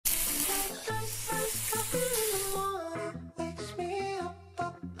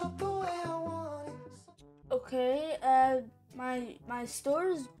my store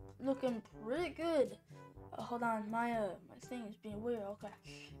is looking pretty good. Hold on, my thing is being weird. Okay.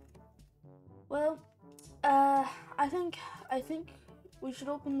 Well, I think we should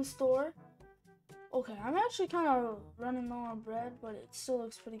open the store. Okay, I'm actually kind of running low on bread, but it still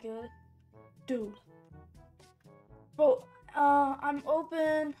looks pretty good, dude. Bro, I'm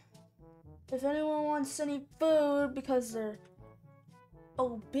open. If anyone wants any food because they're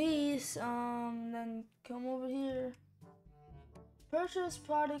obese, then come over here. Purchase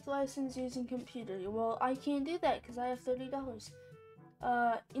product license using computer. Well, I can't do that because I have $30.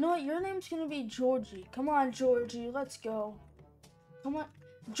 You know what? Your name's gonna be Georgie. Come on, Georgie, let's go. Come on,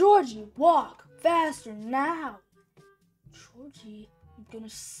 Georgie, walk faster now. Georgie, I'm gonna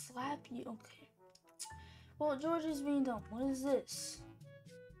slap you. Okay. Well, Georgie's being dumb. What is this?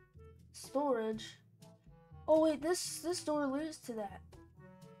 Storage. Oh wait, this door leads to that.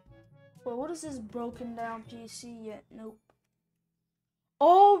 Well, what is this broken down PC yet? Nope.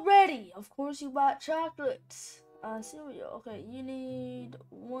 Already! Of course you bought chocolates. Cereal. Okay, you need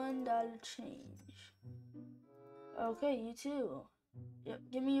 $1 change. Okay, you too. Yep,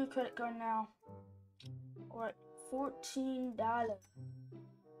 give me your credit card now. Alright, $14.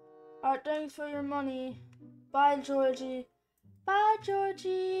 Alright, thanks for your money. Bye, Georgie. Bye,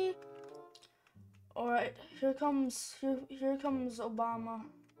 Georgie. Alright, here comes Obama.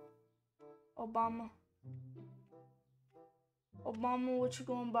 Obama, what you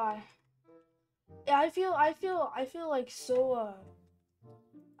gonna buy? Yeah, I feel like so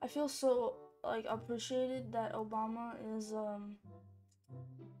I feel so like appreciated that Obama is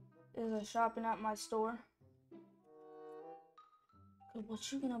shopping at my store. Okay,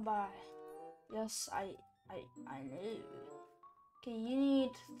 what you gonna buy? Yes, I know. Okay, you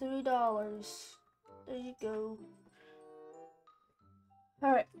need $3. There you go.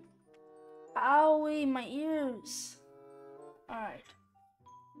 Alright. Owie, my ears. Alright.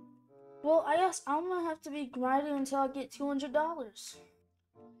 Well, I guess I'm gonna have to be grinding until I get $200.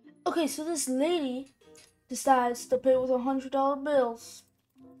 Okay, so this lady decides to pay with $100 bills.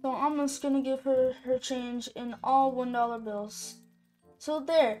 So I'm just gonna give her her change in all $1 bills. So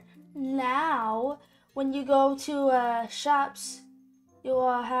there. Now, when you go to shops,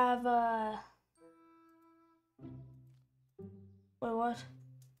 you'll have wait, what?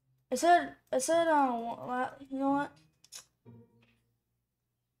 It said you know what?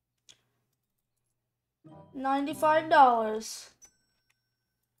 $95.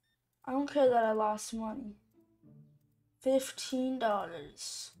 I don't care that I lost money.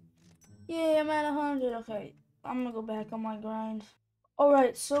 $15. Yeah, I'm at 100. Okay, I'm gonna go back on my grind.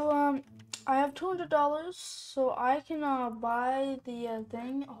 Alright, so I have $200, so I can buy the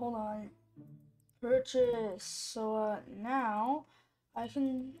thing. Hold on. Purchase. So now I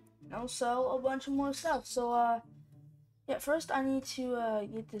can sell a bunch of more stuff. So yeah, first I need to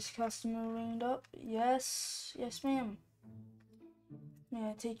get this customer ringed up. Yes, ma'am.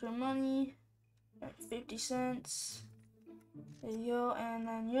 Yeah, take your money. 50 cents. There you go, and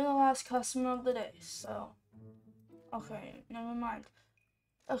then you're the last customer of the day. So okay, never mind.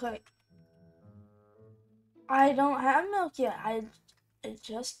 Okay. I don't have milk yet. I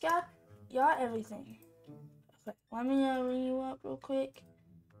just got everything. Okay, let me ring you up real quick.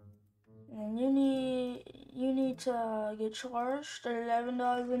 And you need to get charged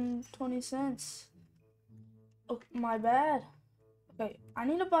 $11.20. Oh, my bad. Okay, I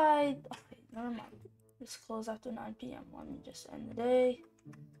need to buy. Okay, never mind. It's closed after 9 p.m. Let me just end the day.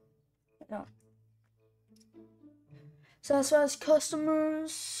 No. Satisfies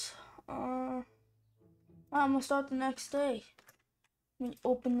customers. I'm gonna start the next day. Let me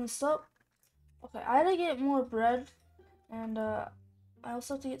open this up. Okay, I had to get more bread, and I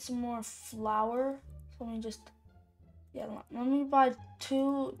also have to get some more flour. So let me just, yeah, let me buy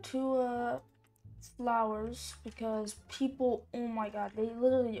two flours because people, oh my god, they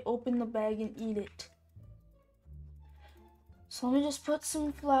literally open the bag and eat it. So let me just put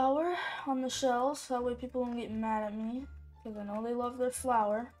some flour on the shelves so that way people don't get mad at me because I know they love their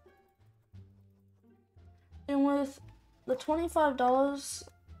flour. And with the $25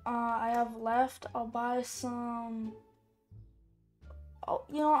 I have left, I'll buy some.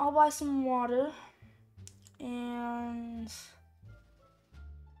 I'll buy some water. And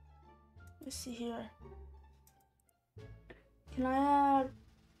let's see here. Can I add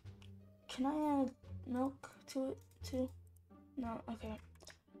milk to it too? No. Okay.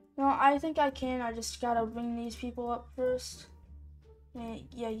 No, I think I can. I just gotta bring these people up first.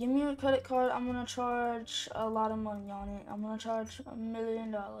 Yeah, give me your credit card. I'm gonna charge a lot of money on it. I'm gonna charge $1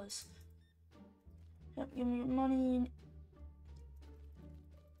 million. Yep, give me your money.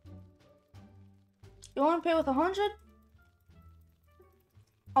 You wanna pay with 100?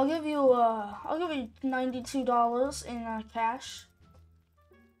 I'll give you $92 in cash.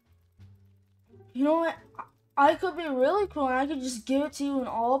 You know what? I could be really cool and I could just give it to you in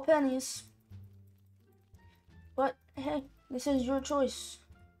all pennies. But hey, this is your choice.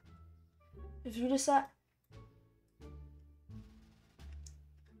 If you decide.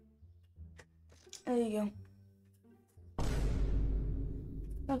 There you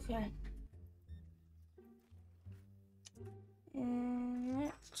go. Okay.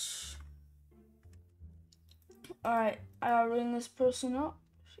 And alright, I'll ring this person up.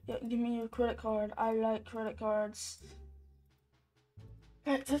 Yeah, give me your credit card. I like credit cards.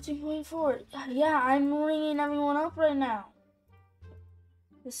 Alright, 15.4. Yeah, I'm ringing everyone up right now.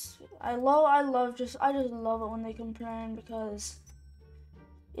 I just love it when they complain because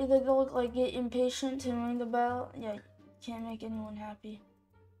either they'll like get impatient and ring the bell. Yeah, you can't make anyone happy.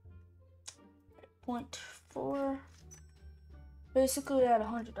 0.4. Basically at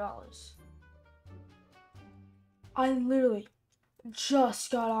 $100. I literally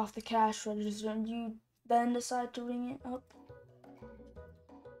just got off the cash register and you then decide to ring it up.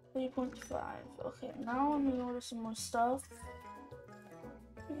 3.5. Okay, now let me order some more stuff.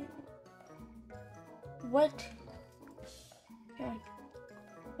 What? Okay.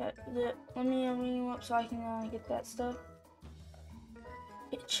 Yeah, let me ring you up so I can get that stuff.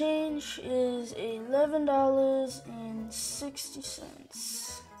 Change is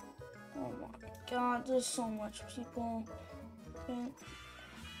 $11.60. Oh my god, there's so much people. Okay.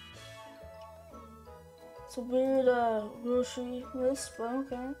 It's a weird grocery list, but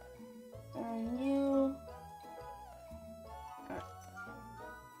okay. And you.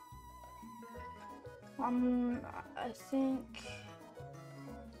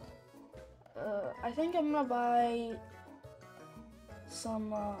 I think I'm gonna buy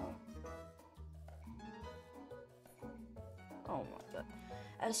some oh my god.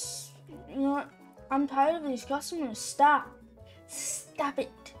 You know what? I'm tired of these customers. Stop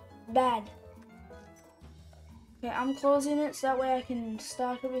it. Bad. Okay, I'm closing it so that way I can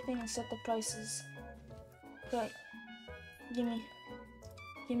stock everything and set the prices. Okay. Gimme.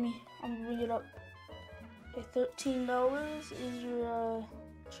 I'm gonna bring it up. Okay, $13 is your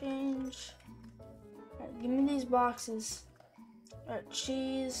change. Alright, give me these boxes. Alright,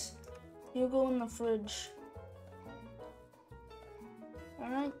 cheese. You go in the fridge.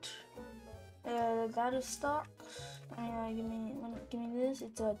 Alright. That is stock. Give me this.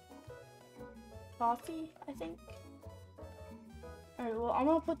 It's a coffee, I think. Alright, well I'm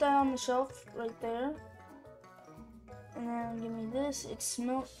gonna put that on the shelf right there. And then give me this. It's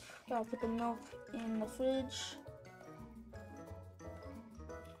milk. Gotta put the milk in the fridge.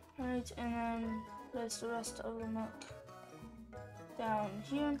 Alright, and then place the rest of the milk down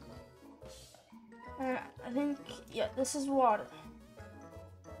here. And I think, yeah, this is water.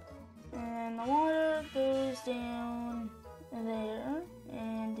 And the water goes down there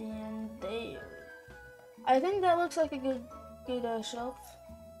and in there. I think that looks like a good shelf.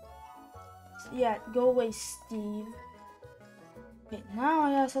 Yeah, go away, Steve. Okay, now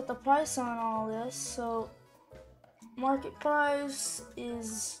I gotta set the price on all this. So market price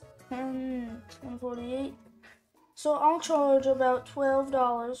is $10.48. So I'll charge about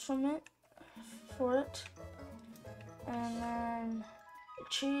 $12 for it. And then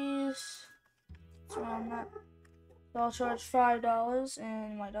cheese, it's around that. So I'll charge $5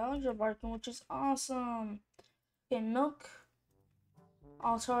 and my dogs are barking, which is awesome. Okay, milk,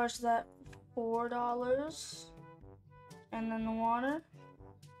 I'll charge that $4. And then the water,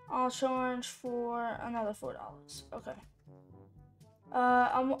 I'll charge for another $4. Okay.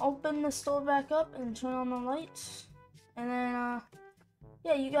 I'm gonna open the store back up and turn on the lights. And then,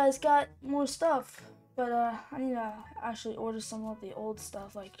 yeah, you guys got more stuff. But, I need to actually order some of the old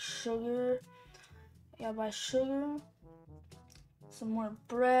stuff, like sugar. I gotta buy sugar. Some more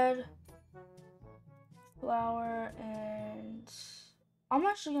bread. Flour, and I'm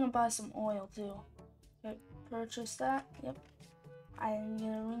actually gonna buy some oil, too. Okay, purchase that. Yep. I'm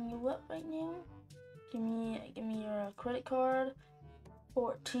gonna ring you up right now. Give me your credit card.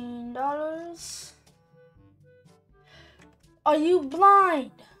 $14. Are you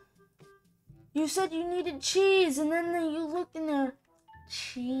blind? You said you needed cheese, and then you looked in there.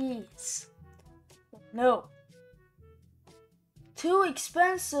 Cheese. No. Too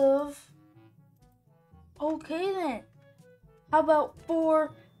expensive. Okay then. How about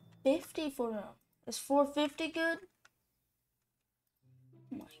 $4.50 for them? Is $4.50 good?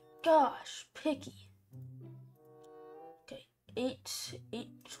 Oh my gosh, picky. Okay,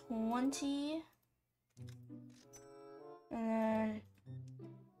 $8.20. And then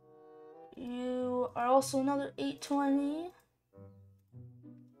you are also another $8.20.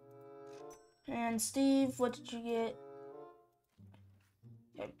 And Steve, what did you get?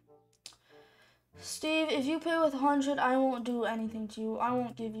 Okay. Steve, if you pay with 100, I won't do anything to you. I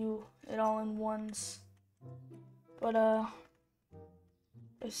won't give you it all in ones. But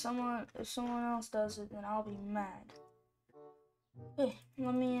if someone else does it, then I'll be mad. Okay,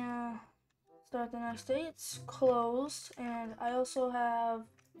 let me start the next day. It's closed, and I also have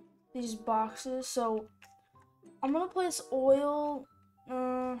these boxes. So I'm gonna place oil.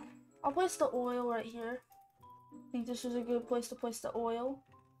 I'll place the oil right here. I think this is a good place to place the oil.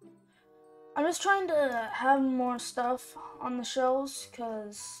 I'm just trying to have more stuff on the shelves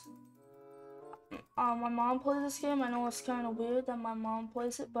because my mom plays this game. I know it's kind of weird that my mom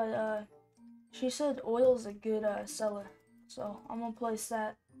plays it, but she said oil is a good seller. So I'm gonna place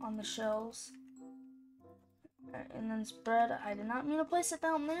that on the shelves. And then spread. I did not mean to place it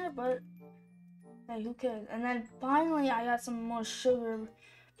down there, but hey, who cares? And then finally I got some more sugar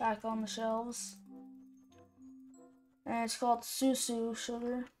back on the shelves. And it's called Susu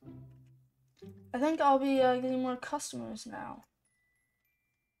sugar. I think I'll be getting more customers now.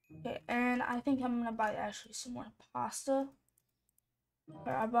 Okay, and I think I'm gonna buy actually some more pasta.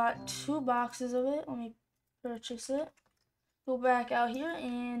 I bought 2 boxes of it. Let me purchase it. Go back out here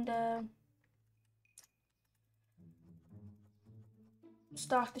and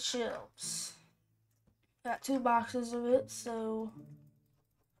stock the shelves. Got 2 boxes of it, so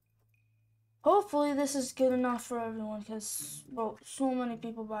hopefully this is good enough for everyone because, well, so many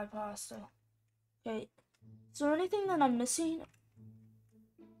people buy pasta. Okay, is there anything that I'm missing?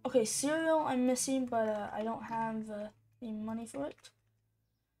 Okay, cereal I'm missing, but I don't have any money for it.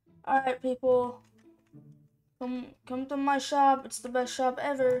 Alright, people, come to my shop. It's the best shop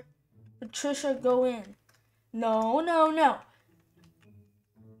ever. Patricia, go in. No, no, no.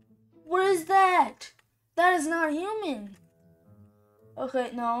 What is that? That is not human. Okay,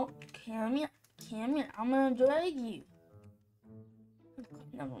 no. Come here. Come here. I'm gonna drag you. Okay,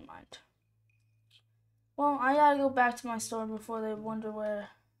 never mind. Well, I gotta go back to my store before they wonder where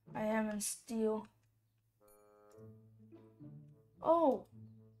I am and steal. Oh.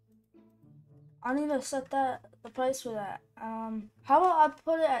 I need to set the price for that. How about I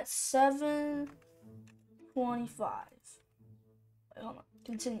put it at $7.25? Wait, hold on.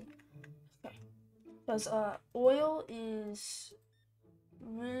 Continue. Okay. Because oil is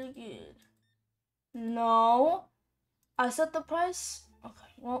really good. No. I set the price?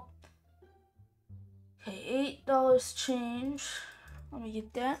 Okay, well. Okay, $8 change. Let me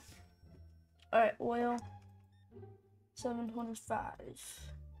get that. Alright, oil. $7.25.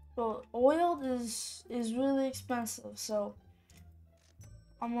 Well, oil is really expensive, so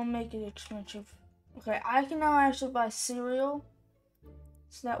I'm gonna make it expensive. Okay, I can now actually buy cereal,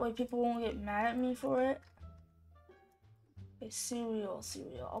 so that way people won't get mad at me for it. Okay, cereal.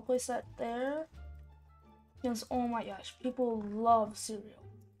 I'll place that there. Because, oh my gosh, people love cereal.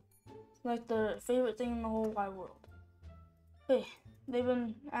 It's like their favorite thing in the whole wide world. Okay, they've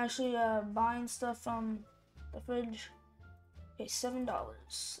been actually buying stuff from the fridge. Okay, $7.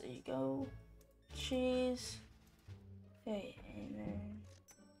 There you go. Cheese. Okay, and then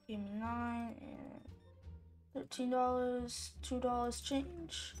give me 9 and $13. $2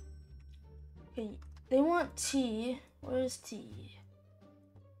 change. Okay, they want tea. Where's tea?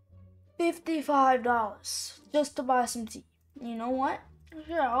 $55 just to buy some tea. You know what?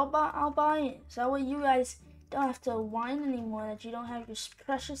 Sure, I'll buy it. So that way you guys don't have to whine anymore that you don't have your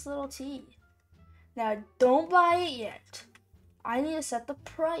precious little tea. Now, don't buy it yet. I need to set the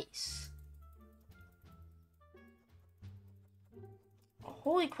price.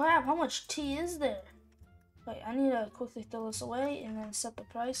 Holy crap, how much tea is there? Wait, I need to quickly throw this away and then set the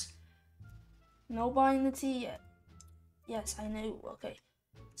price. No buying the tea yet. Yes, I knew. Okay.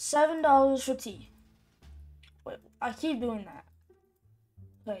 $7 for tea. Wait, I keep doing that.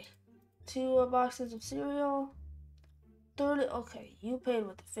 Okay. 2 boxes of cereal. 30. Okay, you paid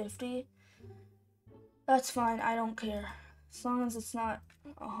with the 50. That's fine, I don't care. As long as it's not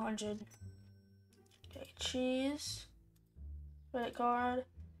 100. Okay, cheese. Credit card.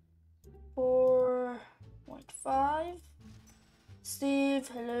 4.5. Steve,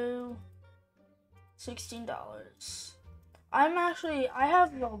 hello. $16. I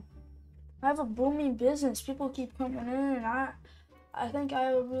have a booming business. People keep coming in, and I think I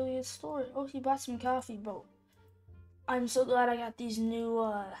have a really good store. Oh, he bought some coffee, but I'm so glad I got these new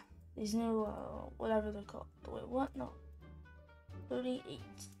whatever they're called. Wait, what? No.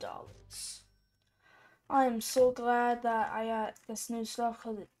 $38. I am so glad that I got this new stuff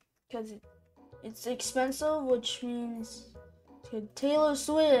because it's expensive, which means Taylor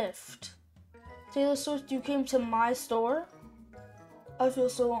Swift. Taylor Swift, you came to my store. I feel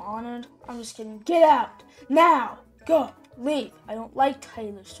so honored. I'm just kidding. Get out! Now! Go! Leave! I don't like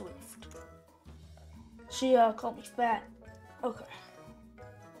Taylor Swift. She called me fat. Okay.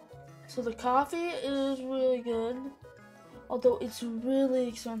 So the coffee is really good, although it's really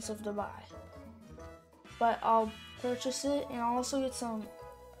expensive to buy. But I'll purchase it, and I'll also get some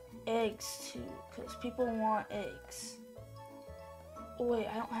eggs too, because people want eggs. Oh wait,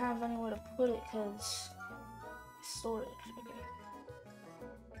 I don't have anywhere to put it because storage. Okay.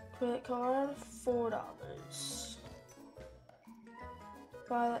 Credit card, $4.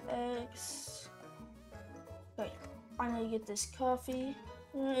 Buy the eggs. Wait, I need to get this coffee.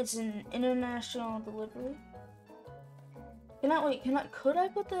 It's an international delivery. Could I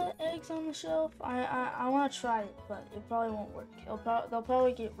put the eggs on the shelf? I want to try it, but it probably won't work. They'll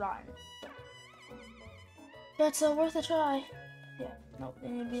probably get rotten. That's worth a try. Yeah, nope, they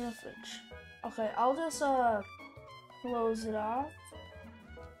need to be in the fridge. Okay, I'll just close it off,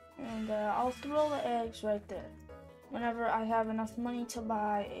 and I'll throw the eggs right there whenever I have enough money to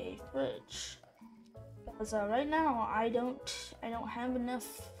buy a fridge. Because right now I don't have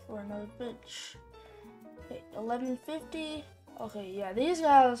enough for another fridge. Okay, $11.50. Okay, yeah, these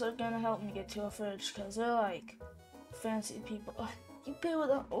guys are gonna help me get to a fridge because they're like fancy people. You pay with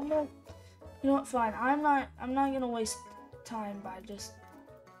a no. You know what? Fine. I'm not gonna waste time by just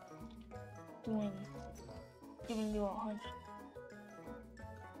giving you 100.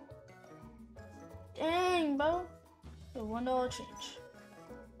 Dang, bro. Okay, $1 change.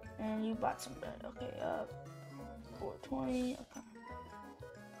 And you bought some bread. Okay, $4.20. Okay.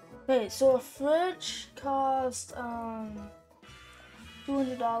 Okay, so a fridge cost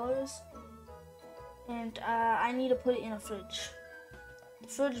 $200, and I need to put it in a fridge. The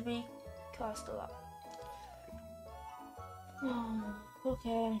fridge B cost a lot.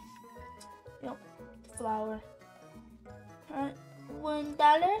 Okay. Yep. Flour. Alright.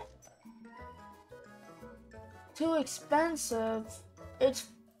 $1. Too expensive. It's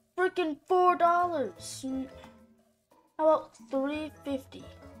freaking $4. How about $3.50?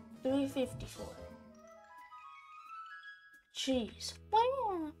 $3.50 for it. Cheese. Where?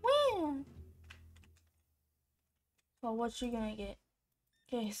 Well, what you gonna get?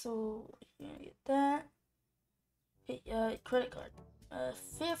 Okay, so you're gonna get that. Okay, credit card.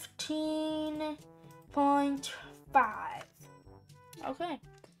 15.5. Okay.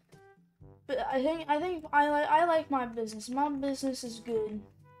 But I like my business. My business is good.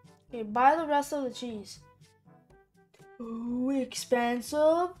 Okay, buy the rest of the cheese. Too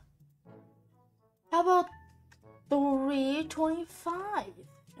expensive. How about $3.25?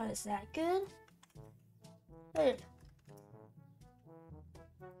 Is that good? Hey.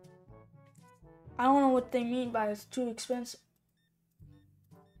 I don't know what they mean by it's too expensive.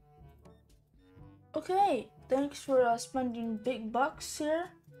 Okay, thanks for spending big bucks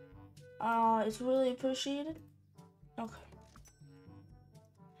here. It's really appreciated. Okay.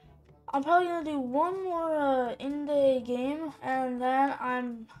 I'm probably gonna do one more in-day game, and then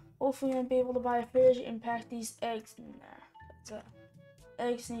I'm hopefully gonna be able to buy a fridge and pack these eggs in there. That's it.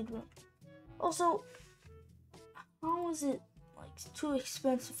 Eggs need room. Also, how is it like too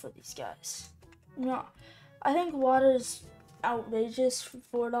expensive for these guys? No, I think water's outrageous for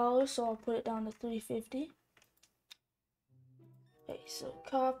 $4, so I'll put it down to $3.50. Okay, so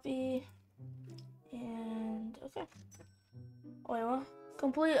coffee and okay. Oh wait, what?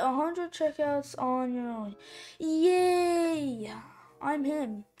 Complete 100 checkouts on your own. Yay! I'm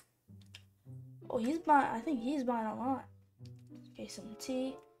him. Oh, he's buying. I think he's buying a lot. Okay, some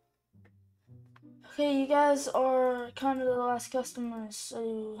tea. Okay, you guys are kind of the last customers,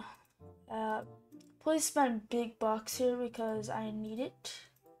 so please spend big bucks here because I need it.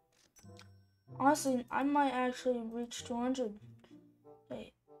 Honestly, I might actually reach 200.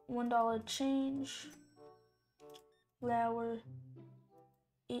 Wait, $1 change. Flour,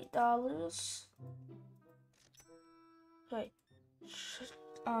 $8. Okay,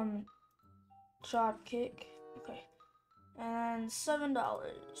 chop kick. Okay, and $7.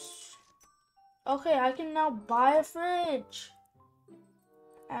 Okay, I can now buy a fridge.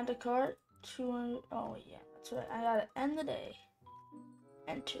 Add to cart. 200. Oh yeah, that's right. I gotta end the day.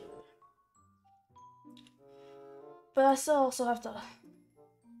 Enter. But I still also have to.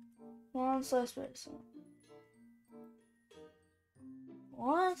 One slice bread.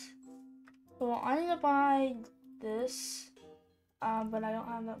 What? Well, I need to buy this. But I don't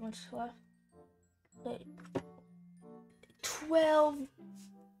have that much left. Wait. $12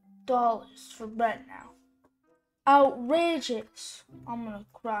 for bread now. Outrageous. I'm gonna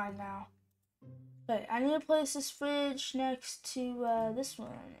cry now. Okay, I need to place this fridge next to this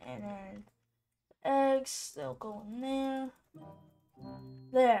one, and then eggs, they'll go in there.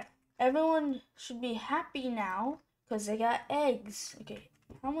 There. Everyone should be happy now because they got eggs. Okay,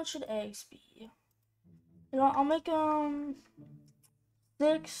 how much should eggs be? You know, I'll make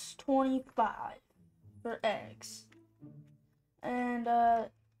 $6.25 for eggs. And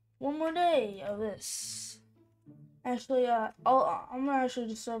one more day of this. Actually, I'm gonna actually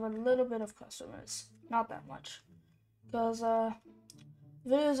just serve a little bit of customers, not that much, because the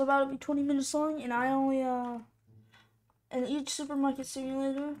video is about to be 20 minutes long, and I only and each supermarket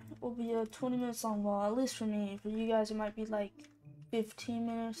simulator will be 20 minutes long. Well, at least for me. For you guys, it might be like 15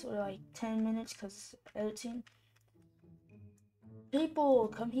 minutes or like 10 minutes, cause editing. People,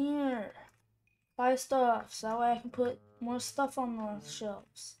 come here, buy stuff, so that way I can put more stuff on the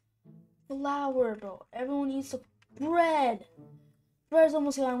shelves. Flour, bro. Everyone eats the bread. Bread's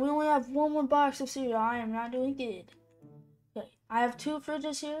almost gone. We only have one more box of cereal. I am not doing good. Okay, I have 2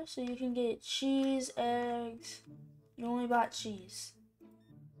 fridges here, so you can get cheese, eggs. You only bought cheese.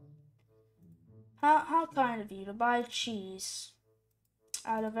 How kind of you to buy cheese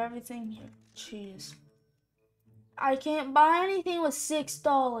out of everything here. Cheese. I can't buy anything with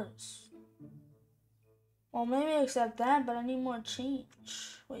 $6. Well, maybe accept that, but I need more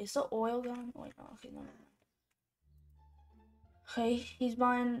change. Wait, is the oil gone? Wait, no, okay, never mind. Okay, he's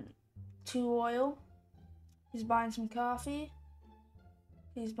buying 2 oil. He's buying some coffee.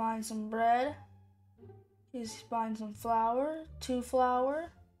 He's buying some bread. He's buying some flour, 2 flour.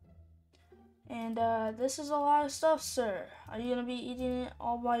 And this is a lot of stuff, sir. Are you gonna be eating it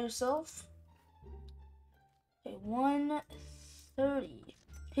all by yourself? Okay, 130.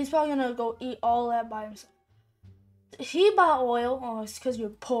 He's probably gonna go eat all that by himself. He bought oil. Oh, it's because you're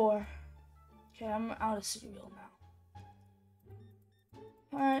poor. Okay, I'm out of cereal now.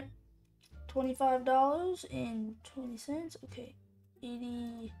 Alright. $25.20. Okay.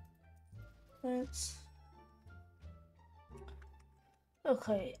 80 cents.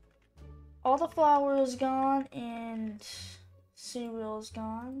 Okay. All the flour is gone and cereal is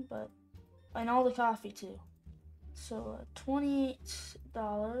gone, and all the coffee too. So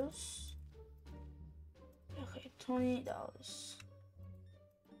 $28. Okay, $28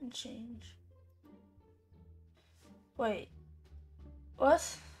 and change. Wait,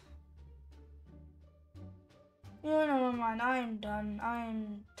 what? You know, never mind. I am done. I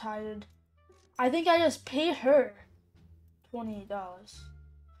am tired. I think I just paid her $28.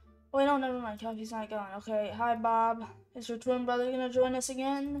 Wait, no, never mind. Coffee's not gone. Okay, hi Bob. Is your twin brother gonna join us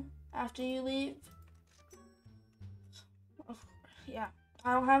again after you leave? Oh, yeah,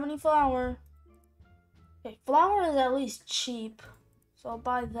 I don't have any flour. Okay, flour is at least cheap, so I'll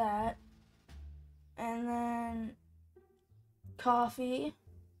buy that. And then coffee.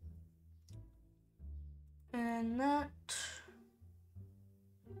 And that.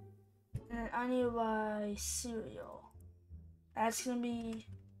 And I need to buy cereal. That's gonna be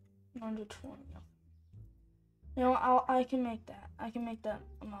under 20. You know, I can make that. I can make that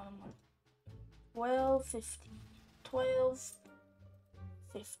amount of money. 12.50.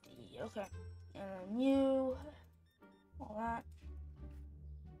 12.50. Okay. And then you, all that.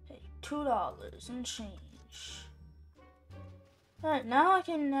 Hey, $2 and change. Alright, now I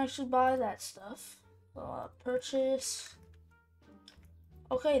can actually buy that stuff. Purchase.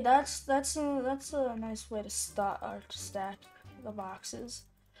 Okay, that's a nice way to start or to stack the boxes.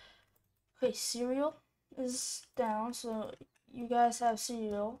 Okay, cereal is down, so you guys have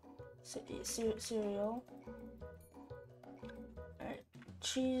cereal. Cereal. Alright,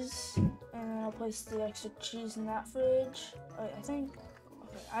 cheese, and I'll place the extra cheese in that fridge. I think.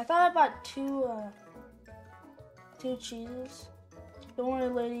 Okay, I thought I bought two cheeses. Don't worry,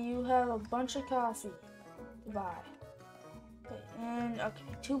 lady. You have a bunch of coffee to buy. Okay, and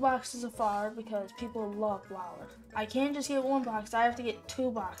 2 boxes of flour because people love flour. I can't just get 1 box. I have to get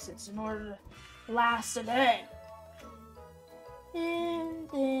 2 boxes in order to last a day. And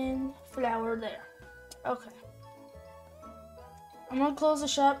then flour there. Okay. I'm gonna close the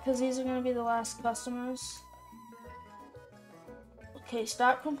shop because these are gonna be the last customers. Okay,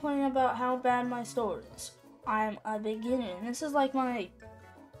 stop complaining about how bad my store is. I'm a beginner, and this is like my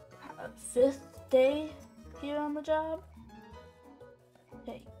 5th day here on the job.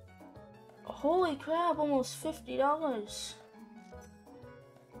 Okay. Holy crap, almost $50.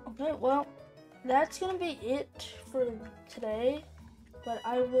 Okay, well, that's gonna be it for today, but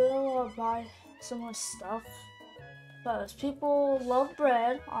I will buy some more stuff because people love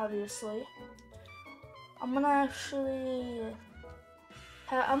bread, obviously. I'm gonna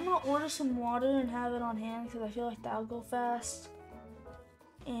order some water and have it on hand because I feel like that'll go fast.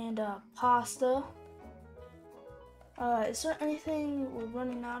 And pasta. Is there anything we're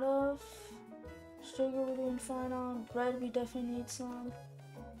running out of? Sugar we're doing fine on. Bread we definitely need some.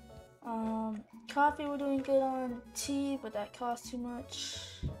 Coffee we're doing good on. Tea, but that costs too much.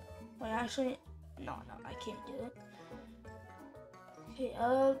 Wait, actually, no, I can't get it. Okay,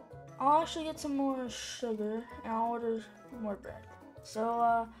 I'll actually get some more sugar and I'll order more bread. So,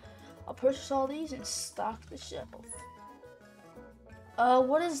 I'll purchase all these and stock the shelf.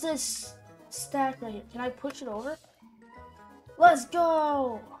 What is this stack right here? Can I push it over? Let's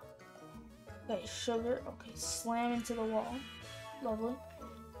go! Okay, sugar. Okay, slam into the wall. Lovely.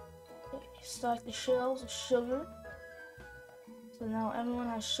 Okay, stock the shelves with sugar. So now everyone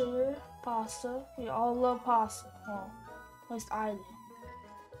has sugar, pasta. We all love pasta. Well, at least I do.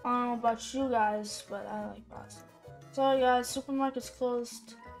 I don't know about you guys, but I like pasta. Sorry guys, supermarket's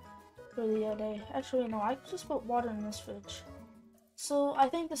closed for the day. Actually, no, I just put water in this fridge. So I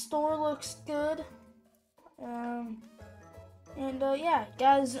think the store looks good. Yeah,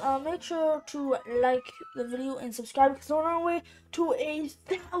 guys, make sure to like the video and subscribe because we're on our way to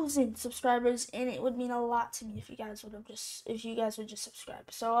 1,000 subscribers, and it would mean a lot to me if you guys would just subscribe.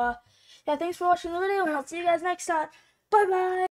 So, yeah, thanks for watching the video, and I'll see you guys next time. Bye bye.